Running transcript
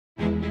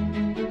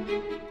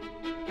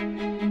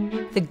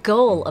The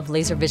goal of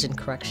laser vision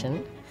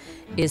correction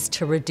is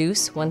to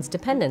reduce one's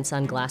dependence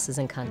on glasses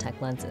and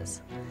contact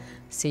lenses,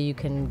 so you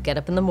can get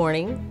up in the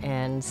morning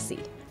and see.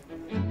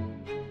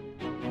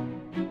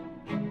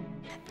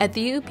 At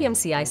the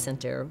UPMC Eye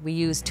Center, we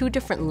use 2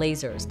 different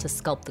lasers to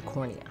sculpt the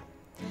cornea.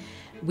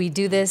 We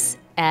do this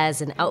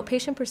as an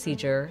outpatient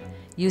procedure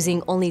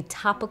using only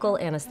topical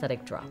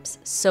anesthetic drops.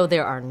 So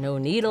there are no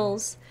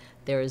needles,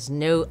 there is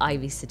no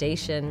IV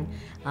sedation,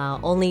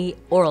 only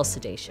oral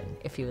sedation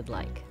if you would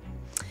like.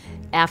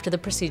 After the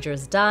procedure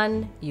is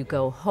done, you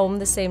go home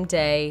the same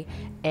day,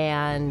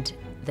 and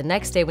the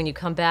next day when you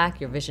come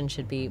back, your vision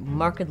should be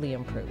markedly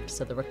improved.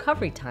 So the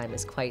recovery time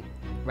is quite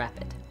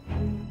rapid.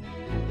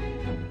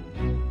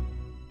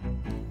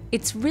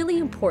 It's really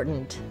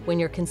important when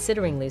you're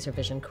considering laser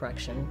vision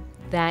correction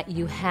that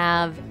you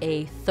have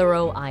a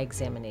thorough eye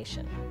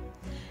examination.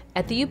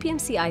 At the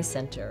UPMC Eye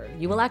Center,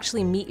 you will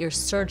actually meet your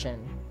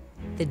surgeon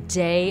the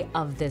day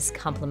of this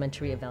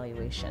complimentary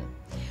evaluation.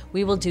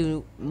 We will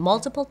do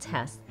multiple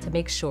tests to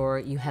make sure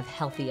you have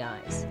healthy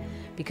eyes,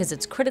 because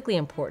it's critically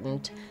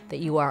important that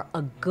you are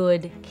a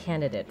good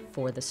candidate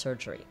for the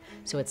surgery.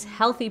 So it's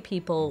healthy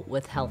people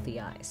with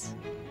healthy eyes.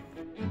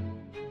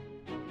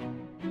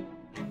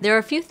 There are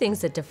a few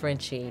things that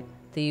differentiate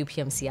the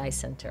UPMC Eye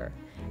Center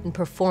in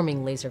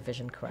performing laser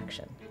vision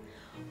correction.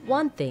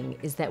 One thing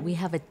is that we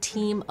have a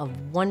team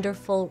of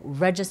wonderful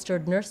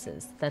registered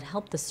nurses that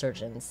help the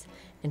surgeons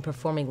in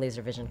performing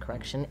laser vision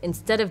correction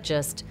instead of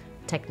just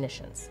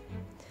technicians.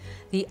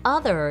 The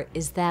other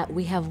is that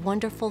we have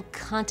wonderful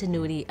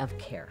continuity of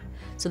care.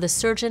 So the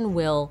surgeon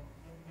will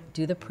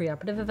do the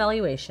preoperative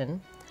evaluation,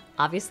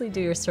 obviously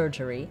do your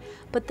surgery,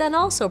 but then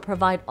also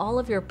provide all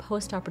of your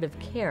postoperative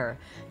care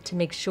to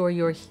make sure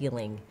you're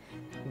healing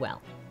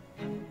well.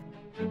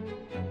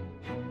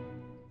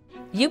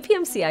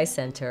 UPMC Eye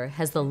Center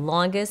has the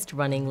longest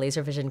running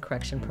laser vision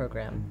correction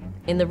program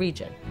in the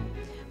region.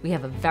 We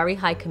have a very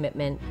high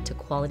commitment to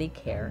quality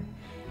care,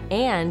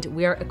 and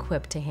we are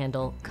equipped to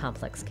handle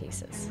complex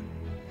cases.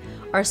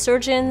 Our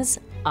surgeons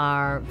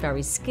are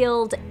very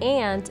skilled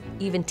and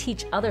even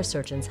teach other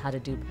surgeons how to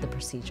do the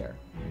procedure.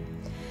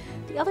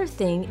 The other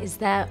thing is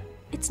that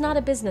it's not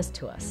a business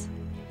to us.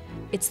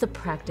 It's the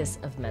practice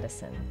of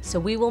medicine. So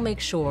we will make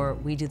sure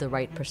we do the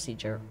right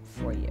procedure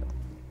for you.